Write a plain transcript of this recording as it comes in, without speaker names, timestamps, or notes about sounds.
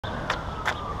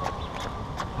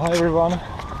Hi everyone,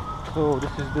 so this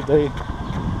is the day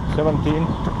 17.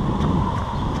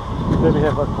 Today we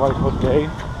have a quite hot day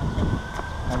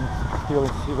and still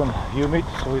it's even humid,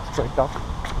 so it's quite tough.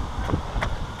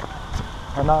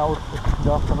 And now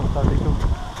the afternoon started to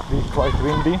be quite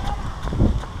windy,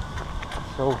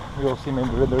 so you'll see maybe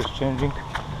the weather is changing.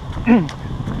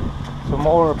 So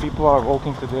more people are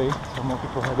walking today, so more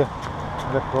people had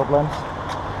problems.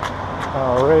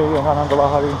 Ray and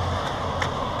Anandalahari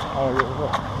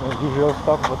usual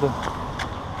stuff, but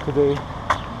today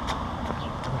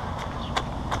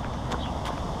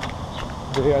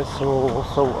I saw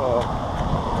also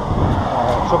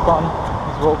Chopin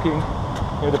is walking.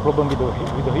 He had a problem with the hip,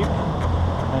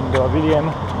 and William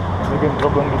has again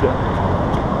problem with the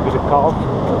calf.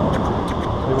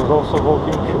 So he was also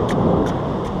walking.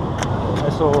 I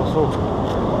saw also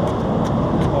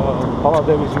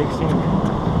Paladev is mixing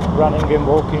running and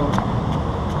walking.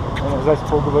 And as I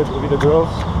spoke about with the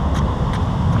girls,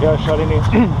 Jaya Shalini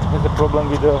has a problem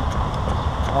with the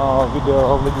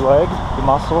leg, the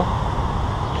muscle.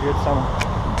 She had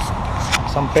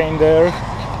some pain there.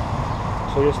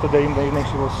 So yesterday in the evening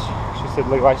she said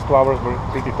like last 2 hours were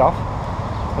pretty tough.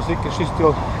 But she can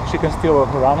still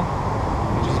run,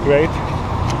 which is great.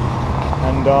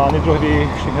 And Nidrohi,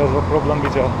 she has a problem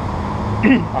with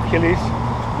Achilles,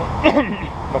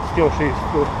 but still she's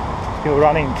still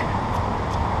running,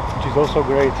 which is also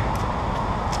great.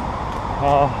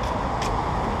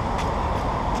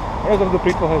 The rest of the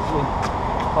people has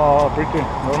a pretty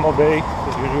normal day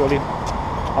as usually.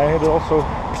 I had also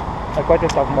quite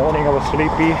a tough morning. I was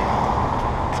sleepy,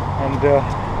 and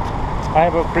I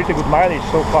have a pretty good mileage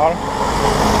so far.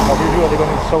 But usually when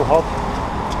it's so hot,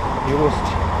 you lose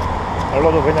a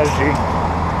lot of energy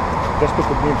just to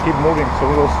keep moving. So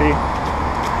we will see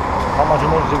how much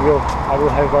energy I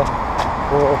will have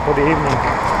for the evening.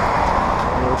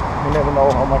 You never know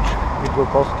how much it will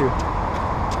cost you.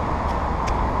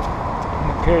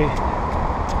 Okay,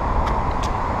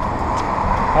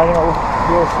 I don't know,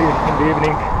 we'll see in the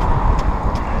evening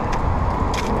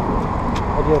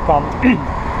what will come.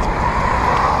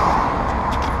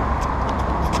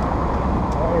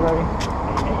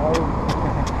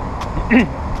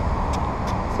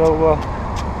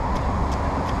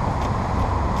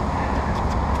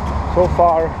 So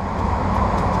far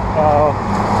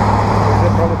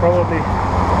probably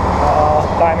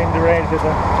time in the range that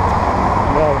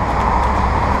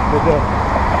the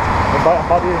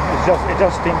body is just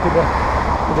adjusting to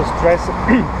the stress,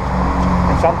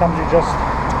 and sometimes it just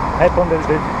happens that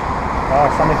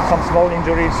some small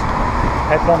injuries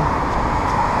happen.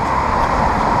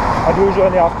 But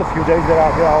usually after a few days there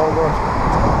are over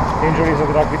injuries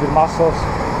that are with the muscles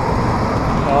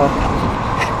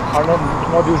are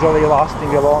not usually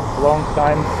lasting a long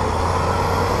time.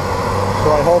 So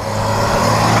I hope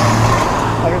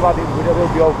everybody will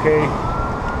be okay.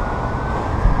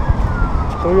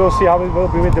 So we will see how it will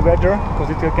be with the weather, because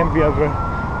it can be a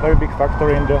very big factor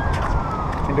in the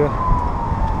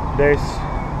days,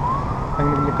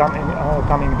 in the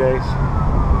coming days.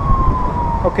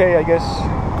 Okay, I guess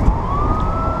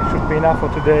it should be enough for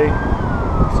today.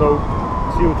 So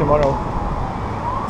see you tomorrow.